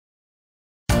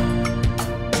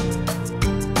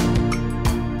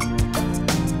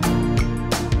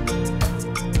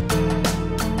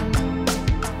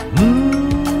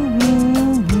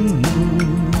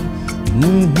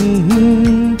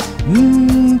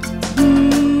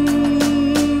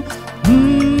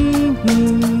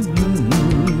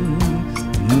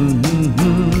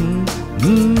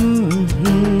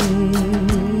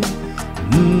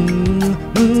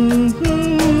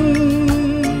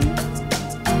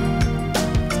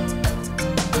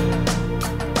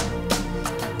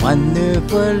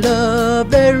Wonderful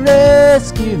love that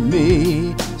rescued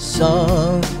me,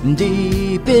 sunk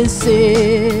deep in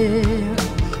sin.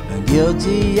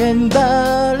 Guilty and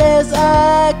guileless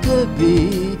I could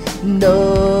be,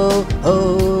 no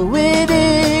hope within.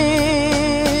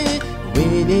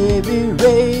 When every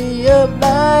ray of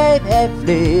light had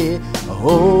fled,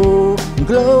 oh,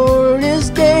 glorious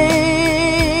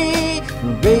day,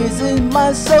 raising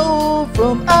my soul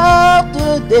from out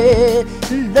the dead.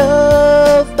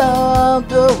 Love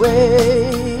found a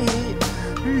way,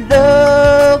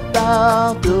 love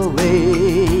found a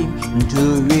way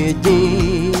to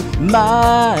redeem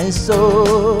my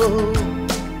soul.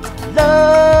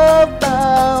 Love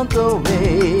found a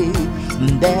way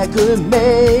that could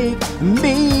make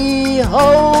me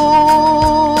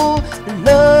whole.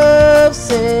 Love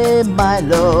sent my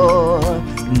Lord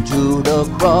to the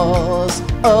cross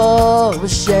of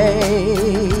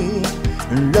shame.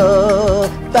 Love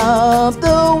found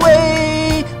the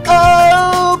way,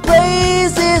 oh,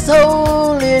 praise His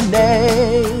holy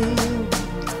name.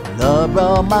 Love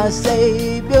brought my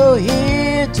Savior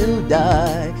here to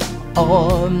die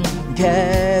on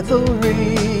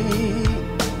Calvary.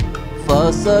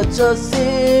 For such a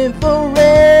sinful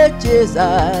wretch as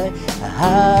I,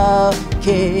 how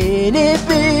can it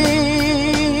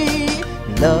be?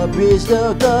 Love bridged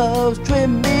the gulf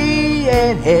between me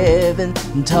and heaven,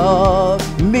 taught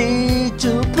me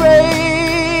to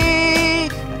pray.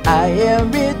 I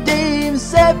am redeemed,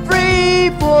 set free,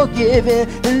 forgiven.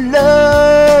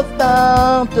 Love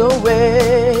found a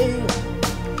way,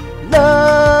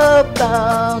 love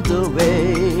found a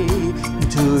way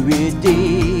to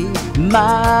redeem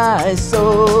my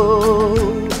soul.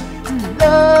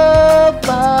 Love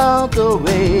found a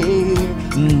way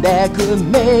that could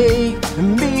make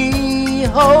me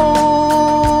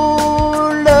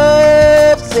whole.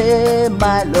 Love sent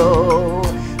my Lord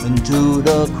to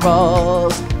the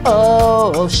cross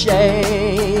of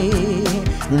shame.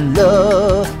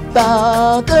 Love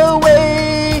found a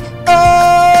way,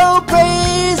 oh,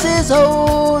 praise His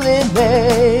holy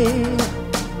name.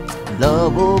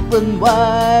 Love opened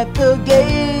wide the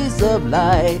gates of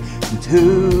light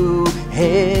to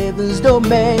heaven's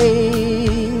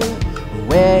domain,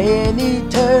 where in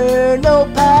eternal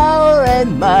power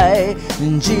and might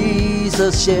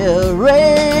Jesus shall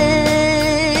reign.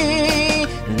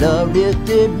 Love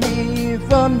lifted me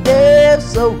from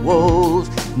depths of woes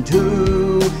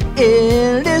to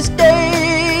endless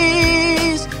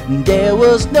days. There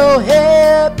was no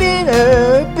help in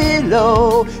earth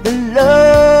below.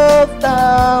 Love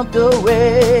found a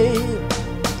way,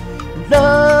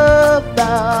 love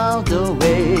found a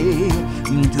way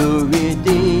to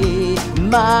redeem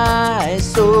my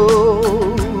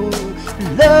soul.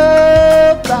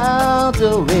 Love found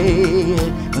a way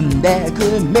that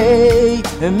could make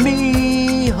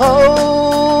me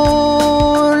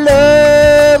whole.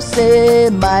 Love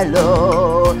sent my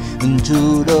Lord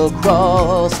to the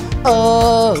cross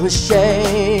of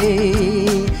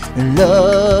shame.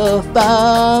 Love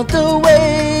found a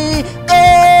way,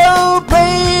 oh,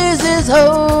 praise His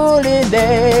holy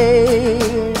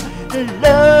name.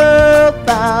 Love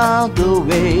found a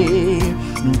way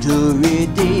to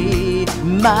redeem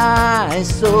my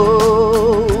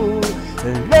soul.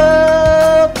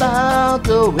 Love found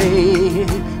a way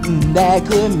that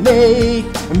could make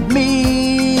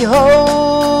me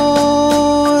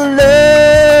whole.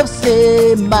 Love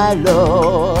sent my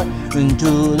Lord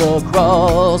to the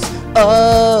cross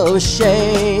of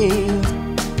shame.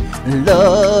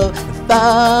 Love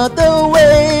found the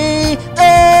way,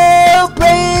 oh,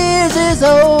 praise His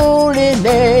holy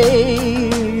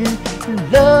name.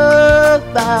 Love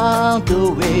found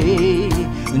a way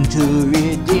to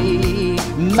redeem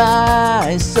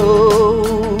my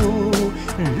soul.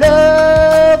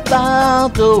 Love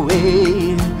found a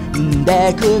way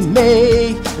that could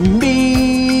make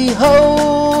me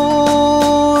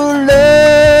whole.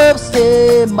 Love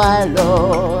sent my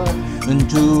Lord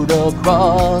to the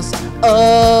cross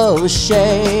of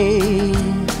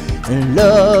shame.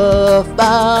 Love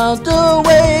found a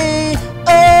way,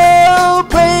 oh,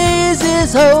 praise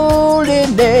His holy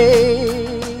name.